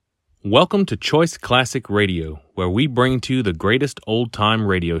Welcome to Choice Classic Radio, where we bring to you the greatest old-time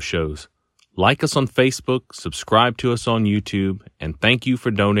radio shows. Like us on Facebook, subscribe to us on YouTube, and thank you for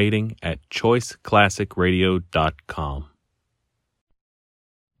donating at choiceclassicradio.com.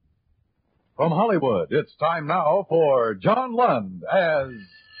 From Hollywood, it's time now for John Lund as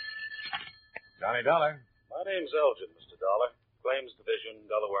Johnny Dollar. My name's Elgin, Mr. Dollar. Claims Division,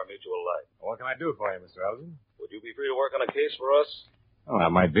 Delaware Mutual Life. What can I do for you, Mr. Elgin? Would you be free to work on a case for us? Oh,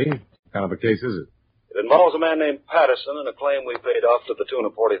 that might be. What kind of a case is it? It involves a man named Patterson and a claim we paid off to the tune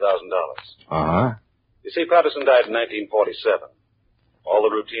of $40,000. Uh-huh. You see, Patterson died in 1947. All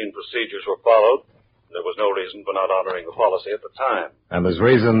the routine procedures were followed. There was no reason for not honoring the policy at the time. And there's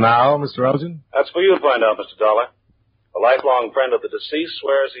reason now, Mr. Elgin? That's for you to find out, Mr. Dollar. A lifelong friend of the deceased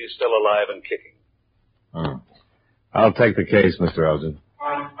swears he's still alive and kicking. I'll take the case, Mr. Elgin.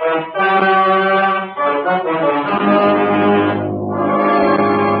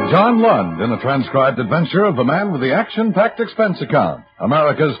 John Lund in a transcribed adventure of the man with the action-packed expense account.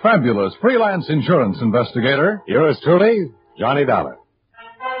 America's fabulous freelance insurance investigator. Yours truly, Johnny Dollar.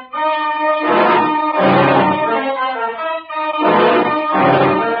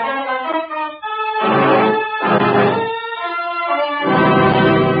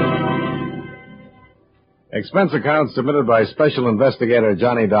 Expense account submitted by Special Investigator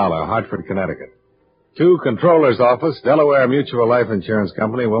Johnny Dollar, Hartford, Connecticut. To Controller's Office, Delaware Mutual Life Insurance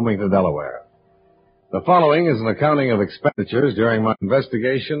Company, Wilmington, Delaware. The following is an accounting of expenditures during my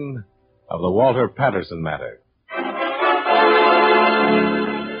investigation of the Walter Patterson matter.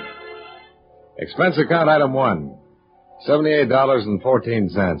 Expense account item 1,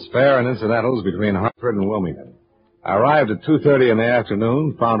 $78.14, fare and incidentals between Hartford and Wilmington. I arrived at 2:30 in the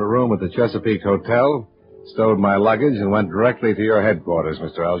afternoon, found a room at the Chesapeake Hotel, stowed my luggage, and went directly to your headquarters,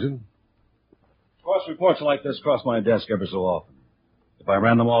 Mr. Elgin. Of course, reports like this cross my desk every so often. If I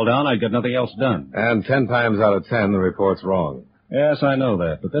ran them all down, I'd get nothing else done. And 10 times out of 10, the report's wrong. Yes, I know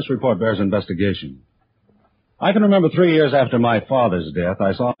that, but this report bears investigation. I can remember 3 years after my father's death,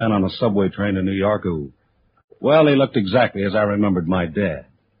 I saw a man on a subway train in New York who, well, he looked exactly as I remembered my dad.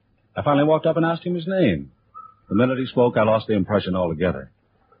 I finally walked up and asked him his name. The minute he spoke, I lost the impression altogether.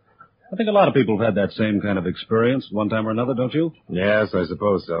 I think a lot of people have had that same kind of experience one time or another, don't you? Yes, I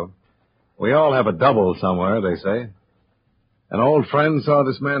suppose so. We all have a double somewhere, they say. An old friend saw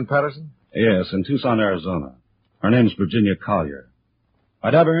this man, Patterson? Yes, in Tucson, Arizona. Her name's Virginia Collier.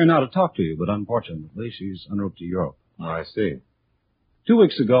 I'd have her here now to talk to you, but unfortunately, she's en route to Europe. Oh, I see. 2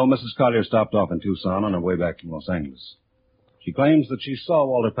 weeks ago, Mrs. Collier stopped off in Tucson on her way back from Los Angeles. She claims that she saw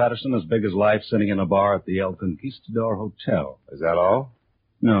Walter Patterson as big as life sitting in a bar at the El Conquistador Hotel. Is that all?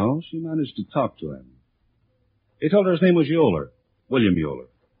 No, she managed to talk to him. He told her his name was Yoler, William Yoler.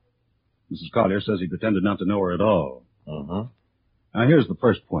 Mrs. Collier says he pretended not to know her at all. Uh-huh. Now, here's the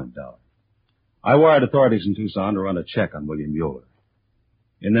first point, Dollar. I wired authorities in Tucson to run a check on William Yoler.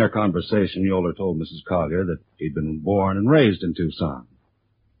 In their conversation, Yoler told Mrs. Collier that he'd been born and raised in Tucson.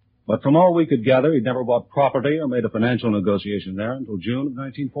 But from all we could gather, he'd never bought property or made a financial negotiation there until June of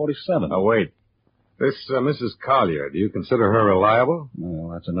 1947. Oh, wait. This Mrs. Collier, do you consider her reliable? Well,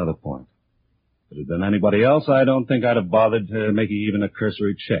 that's another point. If it had been anybody else, I don't think I'd have bothered making even a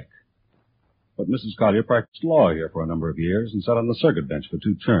cursory check. But Mrs. Collier practiced law here for a number of years and sat on the circuit bench for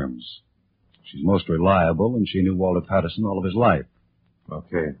 2 terms. She's most reliable, and she knew Walter Patterson all of his life.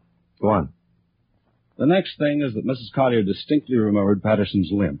 Okay. Go on. The next thing is that Mrs. Collier distinctly remembered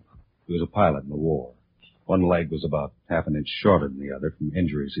Patterson's limp. He was a pilot in the war. One leg was about half an inch shorter than the other from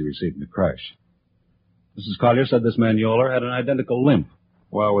injuries he received in the crash. Mrs. Collier said this man Yoler had an identical limp.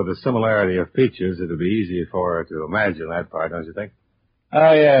 Well, with the similarity of features, it would be easy for her to imagine that part, don't you think?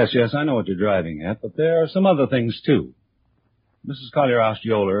 Yes, I know what you're driving at, but there are some other things, too. Mrs. Collier asked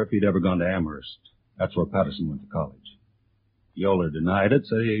Yoler if he'd ever gone to Amherst. That's where Patterson went to college. Yoler denied it,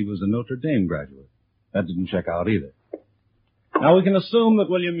 said he was a Notre Dame graduate. That didn't check out either. Now, we can assume that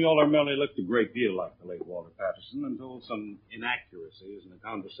William Yoler merely looked a great deal like the late Walter Patterson and told some inaccuracies in a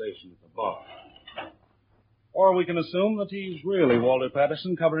conversation at the bar. Or we can assume that he's really Walter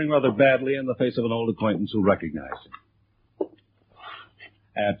Patterson, covering rather badly in the face of an old acquaintance who recognized him.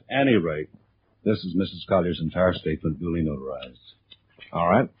 At any rate, this is Mrs. Collier's entire statement duly notarized. All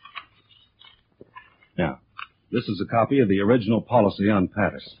right. Now, this is a copy of the original policy on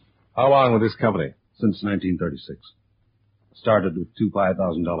Patterson. How long with this company? Since 1936. Started with 2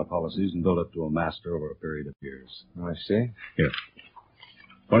 $5,000 policies and built up to a master over a period of years. I see. Here.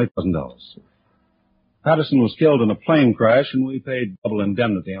 $20,000. Patterson was killed in a plane crash, and we paid double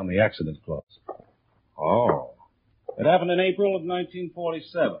indemnity on the accident clause. Oh. It happened in April of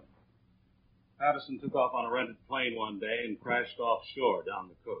 1947. Patterson took off on a rented plane one day and crashed offshore down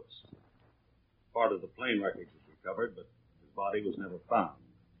the coast. Part of the plane wreckage was recovered, but his body was never found.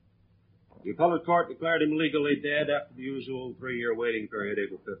 The appellate court declared him legally dead after the usual 3-year waiting period,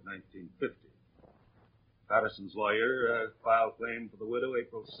 April 5th, 1950. Patterson's lawyer filed claim for the widow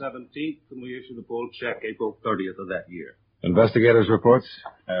April 17th, and we issued a full check April 30th of that year. Investigators' reports?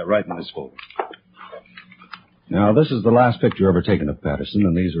 Right in this folder. Now, this is the last picture ever taken of Patterson,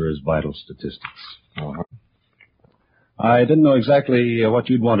 and these are his vital statistics. Uh-huh. I didn't know exactly what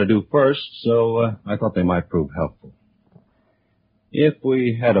you'd want to do first, so I thought they might prove helpful. If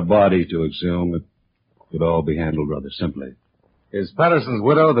we had a body to exhume, it could all be handled rather simply. Is Patterson's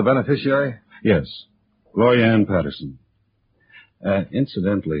widow the beneficiary? Yes, Gloria Ann Patterson.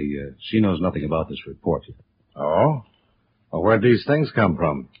 Incidentally, she knows nothing about this report yet. Oh? Well, where'd these things come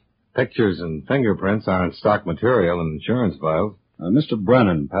from? Pictures and fingerprints aren't stock material in insurance files. Mr.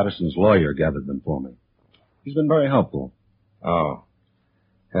 Brennan, Patterson's lawyer, gathered them for me. He's been very helpful. Oh.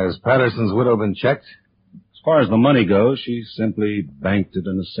 Has Patterson's widow been checked? As far as the money goes, she simply banked it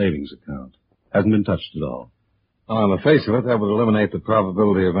in a savings account. Hasn't been touched at all. On the face of it, that would eliminate the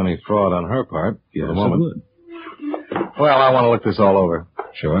probability of any fraud on her part. Yes, for the moment. it would. Well, I want to look this all over.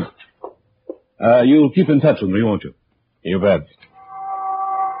 Sure. You'll keep in touch with me, won't you? You bet.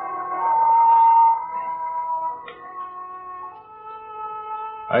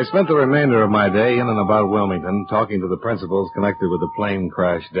 I spent the remainder of my day in and about Wilmington talking to the principals connected with the plane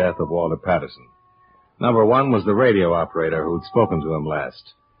crash death of Walter Patterson. Number 1 was the radio operator who'd spoken to him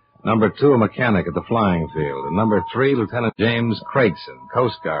last. Number 2, a mechanic at the flying field. And number 3, Lieutenant James Craigson,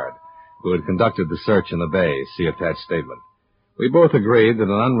 Coast Guard, who had conducted the search in the bay. See attached statement. We both agreed that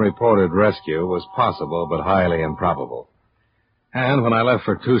an unreported rescue was possible but highly improbable. And when I left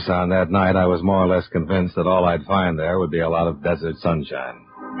for Tucson that night, I was more or less convinced that all I'd find there would be a lot of desert sunshine.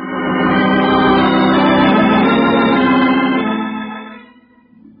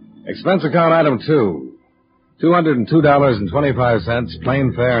 Expense account item 2. $202.25,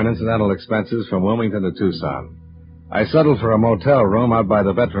 plane fare and incidental expenses from Wilmington to Tucson. I settled for a motel room out by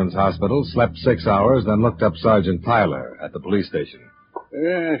the Veterans Hospital, slept 6 hours, then looked up Sergeant Tyler at the police station.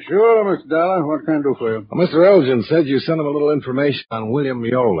 Yeah, sure, Mr. Dollar. What can I do for you? Well, Mr. Elgin said you sent him a little information on William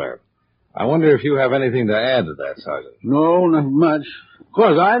Yoler. I wonder if you have anything to add to that, Sergeant. No, not much. Of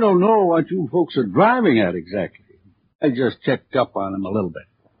course, I don't know what you folks are driving at exactly. I just checked up on him a little bit.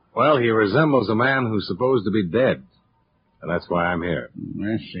 Well, he resembles a man who's supposed to be dead. And that's why I'm here.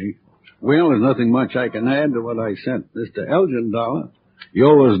 I see. Well, there's nothing much I can add to what I sent Mr. Elgin, Dollar.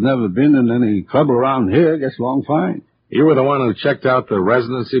 Yoler's never been in any trouble around here. Gets along fine. You were the one who checked out the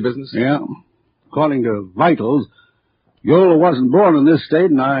residency business? Yeah. According to vitals, Yoler wasn't born in this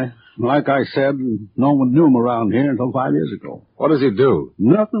state, and like I said, no one knew him around here until 5 years ago. What does he do?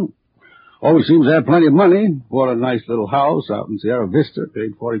 Nothing. Always seems to have plenty of money. Bought a nice little house out in Sierra Vista.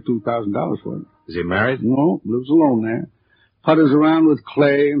 Paid $42,000 for it. Is he married? No, lives alone there. Putters around with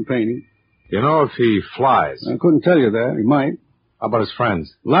clay and painting. You know if he flies? I couldn't tell you that. He might. How about his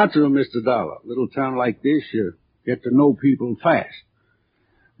friends? Lots of them, Mr. Dollar. Little town like this, you get to know people fast.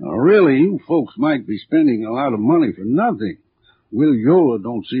 Now, really, you folks might be spending a lot of money for nothing. Will Yoler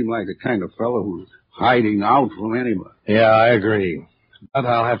don't seem like the kind of fellow who's hiding out from anybody. Yeah, I agree. But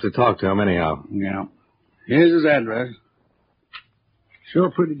I'll have to talk to him anyhow. Yeah. Here's his address. Sure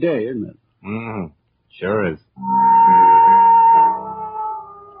a pretty day, isn't it? Mm-hmm. Sure is.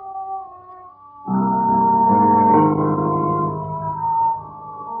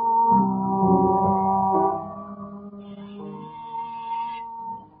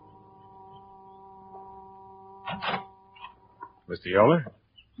 Mr. Yoler?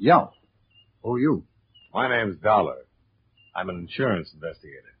 Yeah. Who are you? My name's Dollar. I'm an insurance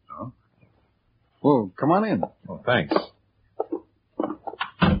investigator. Oh? Well, come on in. Oh, thanks.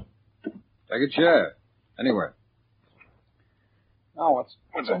 Take a chair. Anywhere. Now,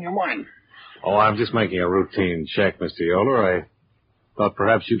 what's on your mind? Oh, I'm just making a routine check, Mr. Yoler. I thought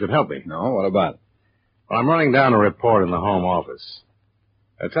perhaps you could help me. No, what about it? Well, I'm running down a report in the home office.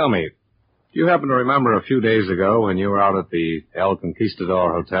 Tell me, do you happen to remember a few days ago when you were out at the El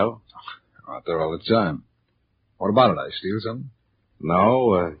Conquistador Hotel? Out there all the time. What about it? I steal something?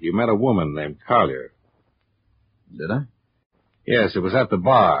 No, you met a woman named Collier. Did I? Yes, it was at the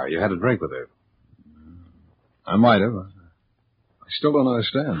bar. You had a drink with her. I might have. I still don't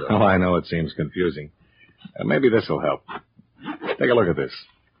understand, though. Oh, I know it seems confusing. Maybe this will help. Take a look at this.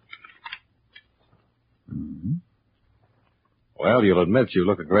 Mm-hmm. Well, you'll admit you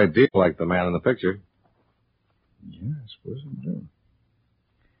look a great deal like the man in the picture. Yeah, I suppose I do.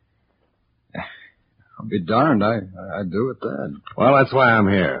 I'll be darned. I do at that. Well, that's why I'm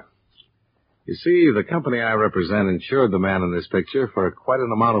here. You see, the company I represent insured the man in this picture for quite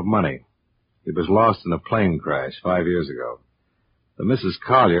an amount of money. He was lost in a plane crash 5 years ago. The Mrs.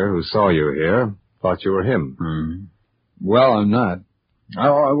 Collier, who saw you here, thought you were him. Hmm. Well, I'm not.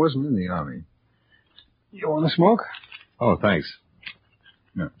 I wasn't in the Army. You want to smoke? Oh, thanks.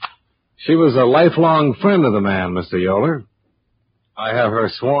 No. She was a lifelong friend of the man, Mr. Yoler. I have her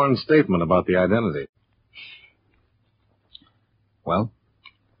sworn statement about the identity. Well?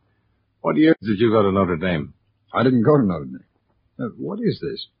 What year did you go to Notre Dame? I didn't go to Notre Dame. What is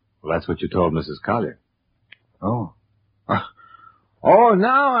this? Well, that's what you told Mrs. Collier. Oh. Oh,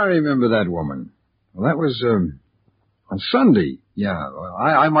 now I remember that woman. Well, that was, on Sunday. Yeah, well,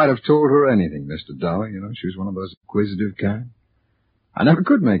 I might have told her anything, Mr. Dollar. You know, she was one of those inquisitive kind. I never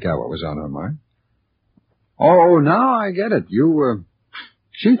could make out what was on her mind. Oh, now I get it.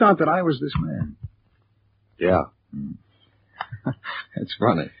 She thought that I was this man. Yeah. That's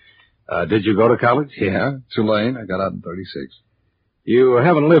funny. Did you go to college? Yeah, Tulane. I got out in 36. You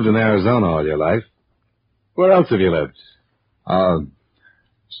haven't lived in Arizona all your life. Where else have you lived?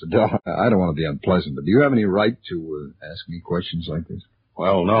 Mr. Dollar, I don't want to be unpleasant, but do you have any right to ask me questions like this?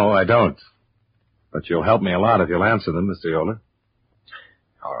 Well, no, I don't. But you'll help me a lot if you'll answer them, Mr. Yoler.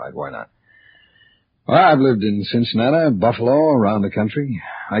 All right, why not? Well, I've lived in Cincinnati, Buffalo, around the country.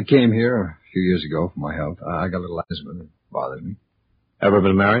 I came here a few years ago for my health. I got a little asthma that bothered me. Ever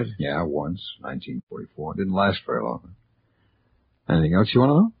been married? Yeah, once, 1944. Didn't last very long. Anything else you want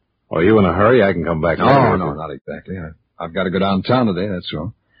to know? Well, you in a hurry? I can come back. No, not exactly. I've got to go downtown today, that's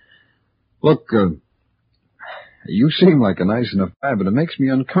all. Look, you seem like a nice enough guy, but it makes me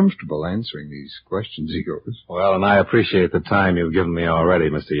uncomfortable answering these questions of yours. Well, and I appreciate the time you've given me already,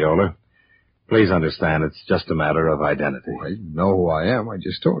 Mr. Yoler. Please understand, it's just a matter of identity. Well, you know who I am. I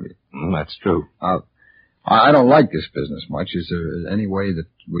just told you. That's true. I don't like this business much. Is there any way that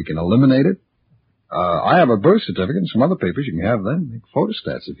we can eliminate it? I have a birth certificate and some other papers. You can have them. Make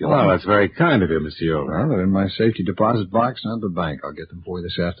photostats if you like. Well, that's very kind of you, Mr. Yoler. Well, they're in my safety deposit box down at the bank. I'll get them for you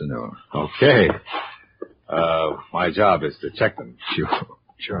this afternoon. Okay. My job is to check them.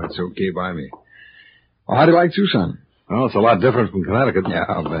 Sure, it's okay by me. Well, how do you like Tucson? Well, it's a lot different from Connecticut. Yeah,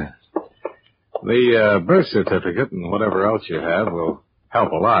 I'll bet. The birth certificate and whatever else you have will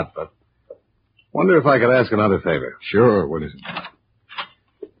help a lot, but wonder if I could ask another favor. Sure, what is it?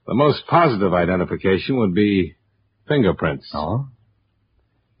 The most positive identification would be fingerprints. Oh?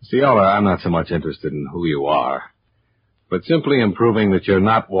 See, Yoler, I'm not so much interested in who you are, but simply in proving that you're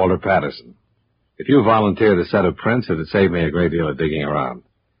not Walter Patterson. If you volunteered a set of prints, it'd save me a great deal of digging around.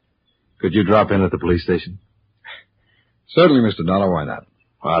 Could you drop in at the police station? Certainly, Mr. Dollar. Why not?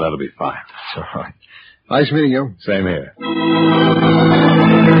 Well, that'll be fine. It's all right. Nice meeting you. Same here.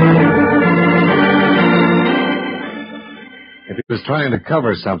 If he was trying to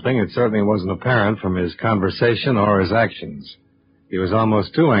cover something, it certainly wasn't apparent from his conversation or his actions. He was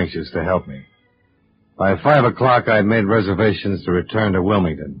almost too anxious to help me. By 5 o'clock, I'd made reservations to return to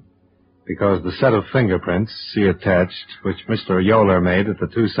Wilmington, because the set of fingerprints, see attached, which Mr. Yoler made at the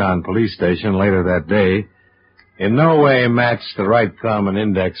Tucson police station later that day, in no way matched the right thumb and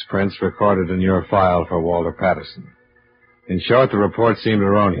index prints recorded in your file for Walter Patterson. In short, the report seemed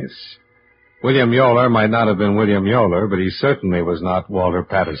erroneous. William Yoler might not have been William Yoler, but he certainly was not Walter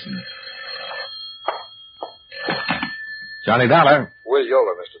Patterson. Johnny Dollar. Will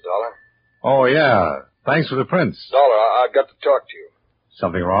Yoler, Mr. Dollar. Oh, yeah. Thanks for the prints. Dollar, I've got to talk to you.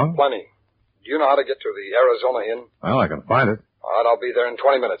 Something wrong? Plenty. Do you know how to get to the Arizona Inn? Well, I can find it. All right, I'll be there in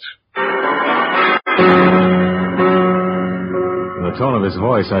 20 minutes. From the tone of his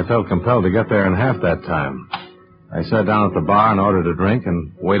voice, I felt compelled to get there in half that time. I sat down at the bar and ordered a drink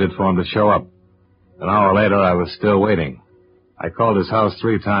and waited for him to show up. An hour later, I was still waiting. I called his house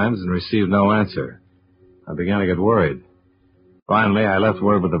 3 times and received no answer. I began to get worried. Finally, I left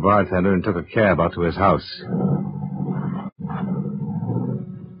word with the bartender and took a cab out to his house.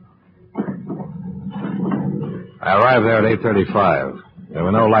 I arrived there at 8:35. There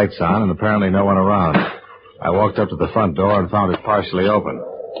were no lights on and apparently no one around. I walked up to the front door and found it partially open.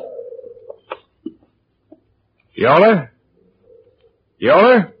 Yoler?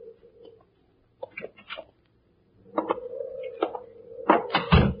 Yoler?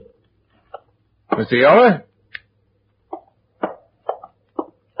 Mr. Yoler?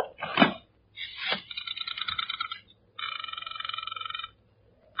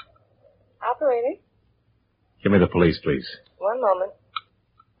 Operator? Give me the police, please. One moment.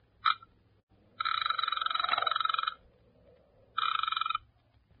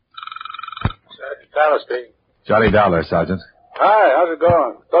 Sergeant Dollar speaking. Johnny Dollar, Sergeant. Hi, how's it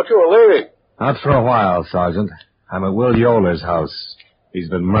going? Thought you were leaving. Not for a while, Sergeant. I'm at Will Yoler's house. He's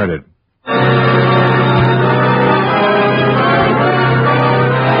been murdered. We'll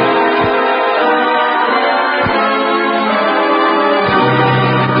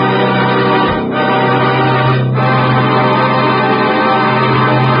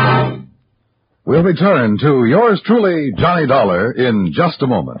return to yours truly, Johnny Dollar, in just a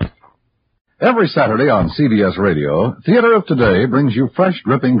moment. Every Saturday on CBS Radio, Theater of Today brings you fresh,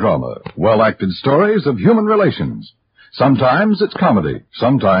 gripping drama, well-acted stories of human relations. Sometimes it's comedy,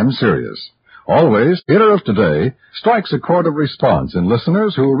 sometimes serious. Always, Theater of Today strikes a chord of response in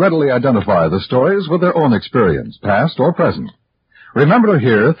listeners who readily identify the stories with their own experience, past or present. Remember to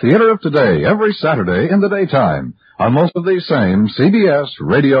hear Theater of Today every Saturday in the daytime on most of these same CBS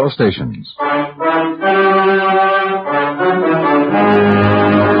radio stations.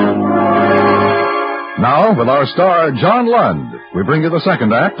 Now, with our star, John Lund, we bring you the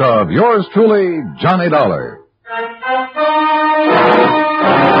second act of yours truly, Johnny Dollar.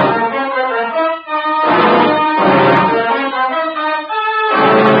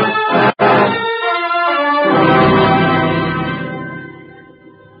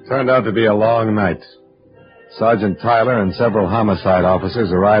 Turned out to be a long night. Sergeant Tyler and several homicide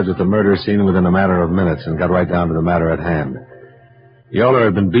officers arrived at the murder scene within a matter of minutes and got right down to the matter at hand. Yoler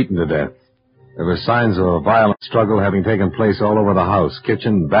had been beaten to death. There were signs of a violent struggle having taken place all over the house,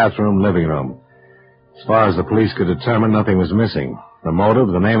 kitchen, bathroom, living room. As far as the police could determine, nothing was missing. The motive,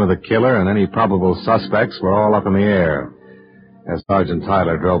 the name of the killer, and any probable suspects were all up in the air. As Sergeant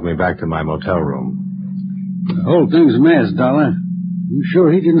Tyler drove me back to my motel room. The whole thing's a mess, Dollar. You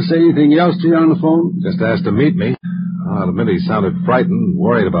sure he didn't say anything else to you on the phone? Just asked to meet me. I'll admit he sounded frightened,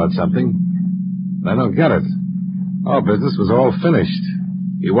 worried about something. But I don't get it. Our business was all finished.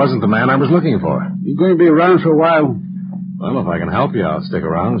 He wasn't the man I was looking for. You going to be around for a while? Well, if I can help you, I'll stick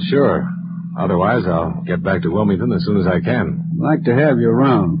around, sure. Otherwise, I'll get back to Wilmington as soon as I can. I'd like to have you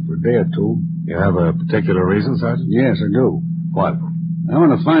around for a day or two. You have a particular reason, Sergeant? Yes, I do. What? I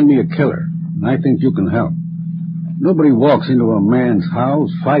want to find me a killer, and I think you can help. Nobody walks into a man's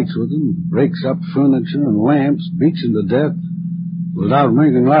house, fights with him, breaks up furniture and lamps, beats him to death, without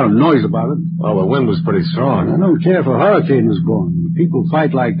making a lot of noise about it. Well, the wind was pretty strong. I don't care if a hurricane was blowing. When people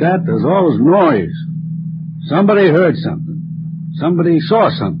fight like that, there's always noise. Somebody heard something. Somebody saw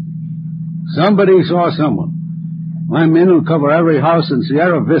something. Somebody saw someone. My men will cover every house in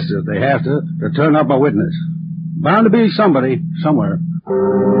Sierra Vista if they have to turn up a witness. Bound to be somebody, somewhere.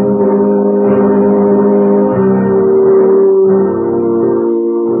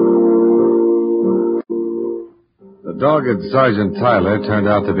 The dogged Sergeant Tyler turned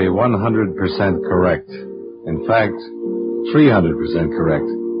out to be 100% correct. In fact, 300% correct.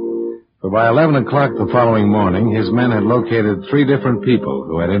 For by 11 o'clock the following morning, his men had located 3 different people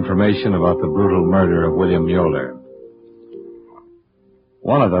who had information about the brutal murder of William Yoler.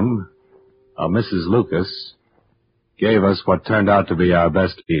 One of them, a Mrs. Lucas, gave us what turned out to be our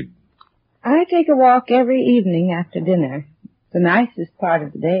best lead. I take a walk every evening after dinner. It's the nicest part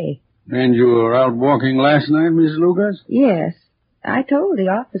of the day. And you were out walking last night, Mrs. Lucas? Yes. I told the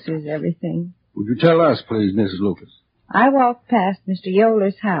officers everything. Would you tell us, please, Mrs. Lucas? I walked past Mr.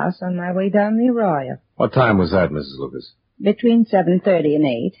 Yoler's house on my way down the Arroyo. What time was that, Mrs. Lucas? Between 7:30 and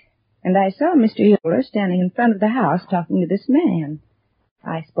 8. And I saw Mr. Yoler standing in front of the house talking to this man.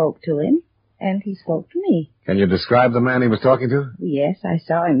 I spoke to him, and he spoke to me. Can you describe the man he was talking to? Yes, I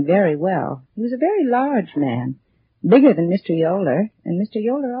saw him very well. He was a very large man. Bigger than Mr. Yoler, and Mr.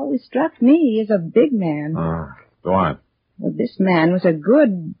 Yoler always struck me as a big man. Go on. Well, this man was a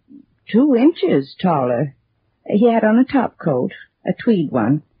good 2 inches taller. He had on a top coat, a tweed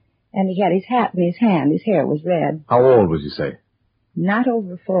one, and he had his hat in his hand. His hair was red. How old would you say? Not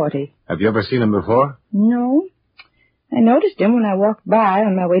over 40. Have you ever seen him before? No. I noticed him when I walked by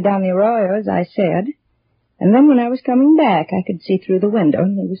on my way down the Arroyo, as I said. And then when I was coming back, I could see through the window,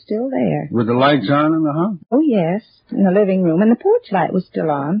 and he was still there. With the lights on in the house? Oh, yes, in the living room, and the porch light was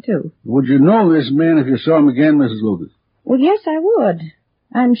still on, too. Would you know this man if you saw him again, Mrs. Lucas? Well, yes, I would.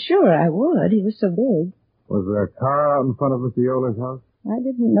 I'm sure I would. He was so big. Was there a car out in front of Mr. Yoler's house? I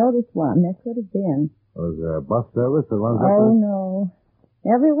didn't notice one. That could have been. Was there a bus service that runs up there? Oh, no.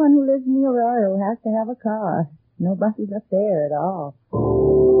 Everyone who lives in the Arroyo has to have a car. No buses up there at all.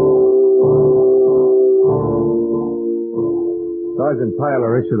 Sergeant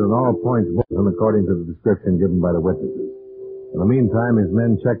Tyler issued an all-points bulletin according to the description given by the witnesses. In the meantime, his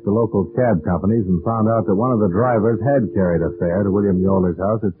men checked the local cab companies and found out that one of the drivers had carried a fare to William Yoler's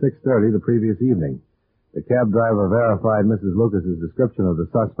house at 6:30 the previous evening. The cab driver verified Mrs. Lucas's description of the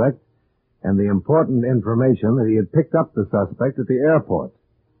suspect and the important information that he had picked up the suspect at the airport.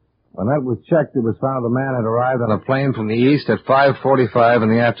 When that was checked, it was found the man had arrived on a plane from the east at 5:45 in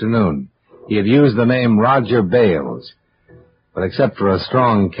the afternoon. He had used the name Roger Bales. But except for a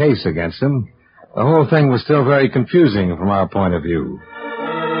strong case against him, the whole thing was still very confusing from our point of view.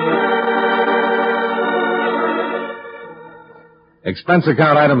 Expense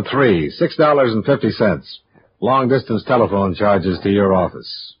account item 3, $6.50. Long-distance telephone charges to your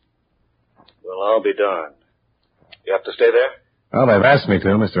office. Well, I'll be darned. You have to stay there? Well, they've asked me to,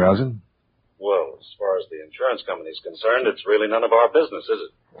 Mr. Elgin. Well, as far as the insurance company's concerned, it's really none of our business, is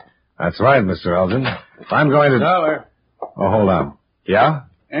it? That's right, Mr. Elgin. If I'm going to... Dollar. Oh, hold on. Yeah?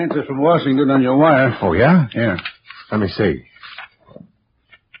 Answer from Washington on your wire. Oh, yeah? Here. Let me see.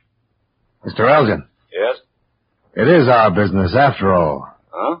 Mr. Elgin. Yes? It is our business, after all.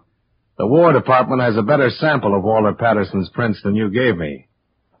 Huh? The War Department has a better sample of Walter Patterson's prints than you gave me.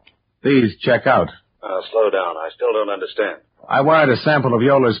 These check out. Slow down. I still don't understand. I wired a sample of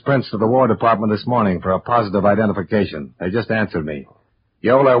Yoler's prints to the War Department this morning for a positive identification. They just answered me.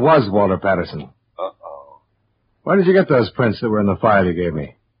 Yoler was Walter Patterson. Uh-oh. Where did you get those prints that were in the file you gave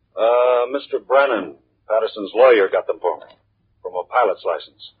me? Mr. Brennan, Patterson's lawyer, got them for me. From a pilot's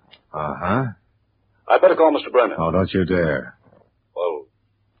license. Uh-huh. I better call Mr. Brennan. Oh, don't you dare. Well,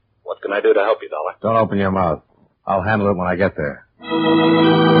 what can I do to help you, Dollar? Don't open your mouth. I'll handle it when I get there.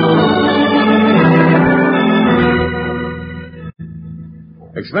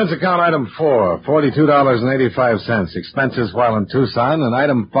 Expense account item 4, $42.85. Expenses while in Tucson. And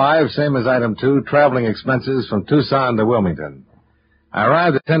item 5, same as item 2, traveling expenses from Tucson to Wilmington. I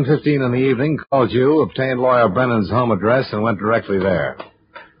arrived at 10:15 in the evening, called you, obtained Lawyer Brennan's home address, and went directly there.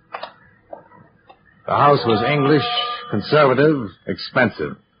 The house was English, conservative,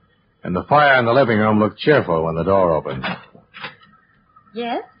 expensive. And the fire in the living room looked cheerful when the door opened.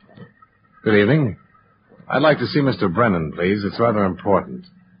 Yes? Good evening. I'd like to see Mr. Brennan, please. It's rather important.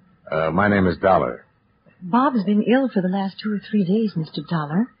 My name is Dollar. Bob's been ill for the last 2 or 3 days, Mr.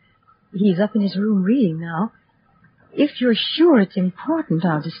 Dollar. He's up in his room reading now. If you're sure it's important,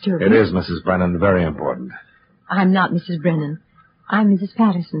 I'll disturb you. It is, Mrs. Brennan, very important. I'm not Mrs. Brennan. I'm Mrs.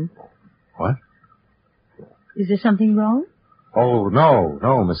 Patterson. What? Is there something wrong? Oh, no,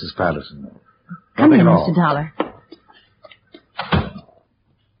 Mrs. Patterson. Come Nothing in, at all. Mr. Dollar.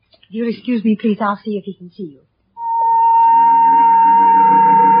 If you'll excuse me, please, I'll see if he can see you.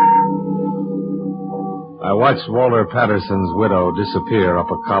 I watched Walter Patterson's widow disappear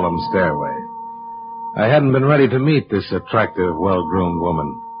up a column stairway. I hadn't been ready to meet this attractive, well-groomed woman.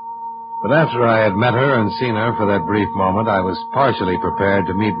 But after I had met her and seen her for that brief moment, I was partially prepared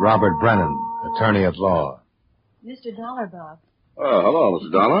to meet Robert Brennan, attorney at law. Mr. Dollar, Bob. Oh, hello, Mr.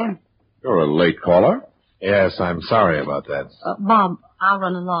 Dollar. You're a late caller. Yes, I'm sorry about that. Bob, I'll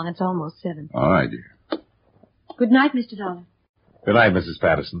run along. It's almost 7. All right, dear. Good night, Mr. Dollar. Good night, Mrs.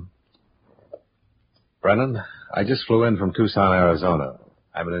 Patterson. Brennan, I just flew in from Tucson, Arizona.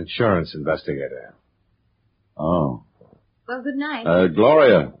 I'm an insurance investigator. Oh. Well, good night.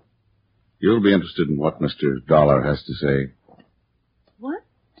 Gloria, you'll be interested in what Mr. Dollar has to say. What?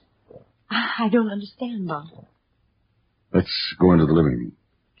 I don't understand, Bob. Let's go into the living room.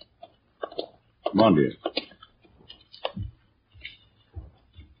 Come on, dear.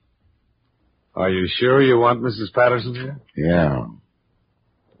 Are you sure you want Mrs. Patterson here? Yeah.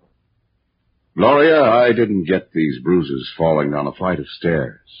 Gloria, I didn't get these bruises falling down a flight of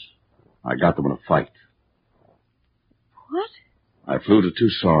stairs. I got them in a fight. What? I flew to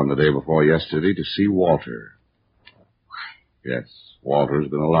Tucson the day before yesterday to see Walter. What? Yes, Walter's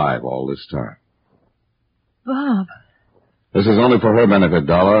been alive all this time. Bob. This is only for her benefit,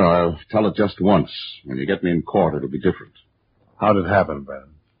 Dollar. I'll tell it just once. When you get me in court, it'll be different. How'd it happen,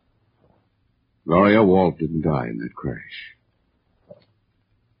 Brennan? Gloria, Walt didn't die in that crash.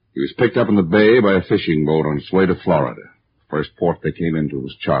 He was picked up in the bay by a fishing boat on its way to Florida. The first port they came into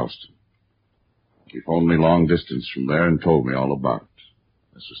was Charleston. He phoned me long distance from there and told me all about it.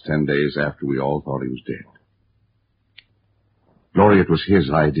 This was 10 days after we all thought he was dead. Gloria, it was his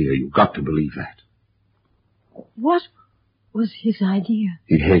idea. You've got to believe that. What was his idea?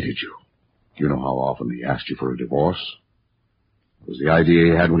 He hated you. You know how often he asked you for a divorce? It was the idea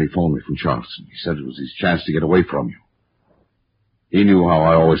he had when he phoned me from Charleston. He said it was his chance to get away from you. He knew how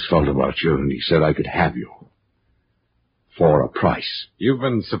I always felt about you, and he said I could have you. For a price. You've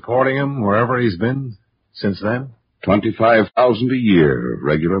been supporting him wherever he's been since then? $25,000 a year of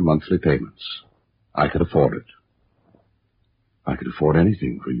regular monthly payments. I could afford it. I could afford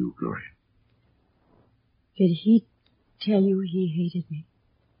anything for you, Gloria. Did he tell you he hated me?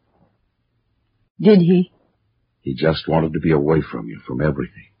 Did he? He just wanted to be away from you, from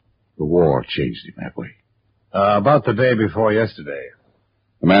everything. The war changed him that way. About the day before yesterday.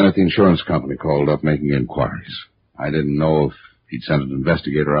 The man at the insurance company called up making inquiries. I didn't know if he'd sent an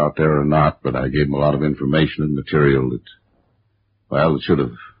investigator out there or not, but I gave him a lot of information and material that, well, it should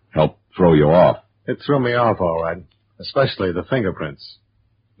have helped throw you off. It threw me off, all right. Especially the fingerprints.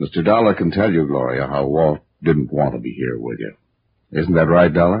 Mr. Dollar can tell you, Gloria, how Walt didn't want to be here with you. Isn't that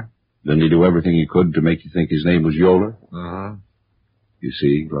right, Dollar? Didn't he do everything he could to make you think his name was Yoler? Uh-huh. You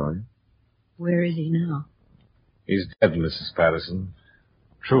see, Gloria? Where is he now? He's dead, Mrs. Patterson.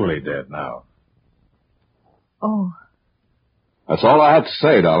 Truly dead now. Oh, That's all I have to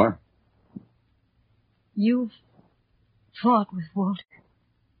say, Dollar. you've fought with Walter.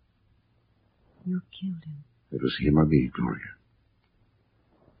 You killed him. It was him or me, Gloria.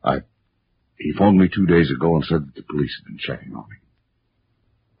 He phoned me 2 days ago and said that the police had been checking on me.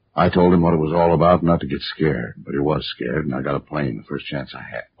 I told him what it was all about, not to get scared, but he was scared, and I got a plane the first chance I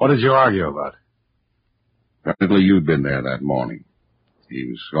had. What did you argue about? Apparently you'd been there that morning. He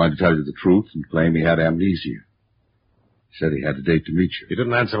was going to tell you the truth and claim he had amnesia. He said he had a date to meet you. You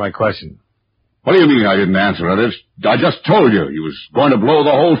didn't answer my question. What do you mean I didn't answer it? I just told you he was going to blow the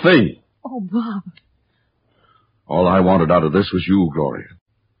whole thing. Oh, Bob. All I wanted out of this was you, Gloria.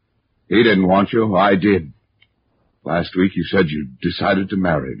 He didn't want you. I did. Last week you said you decided to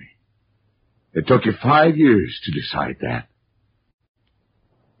marry me. It took you 5 years to decide that.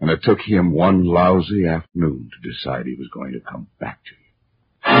 And it took him one lousy afternoon to decide he was going to come back to you.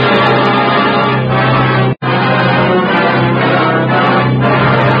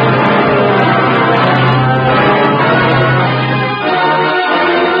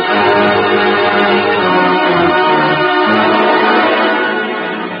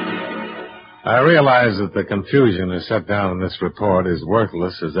 I realize that the confusion is set down in this report is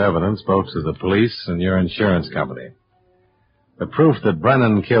worthless as evidence both to the police and your insurance company. The proof that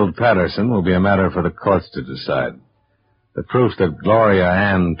Brennan killed Patterson will be a matter for the courts to decide. The proof that Gloria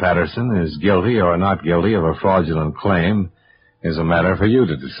Ann Patterson is guilty or not guilty of a fraudulent claim is a matter for you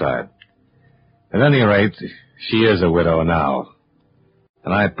to decide. At any rate, she is a widow now.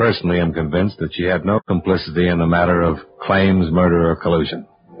 And I personally am convinced that she had no complicity in the matter of claims, murder, or collusion.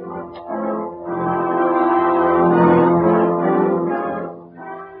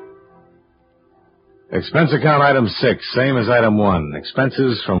 Expense account item 6, same as item 1.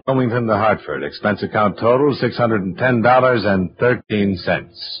 Expenses from Wilmington to Hartford. Expense account total, $610.13.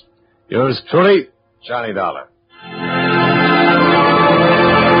 Yours truly, Johnny Dollar.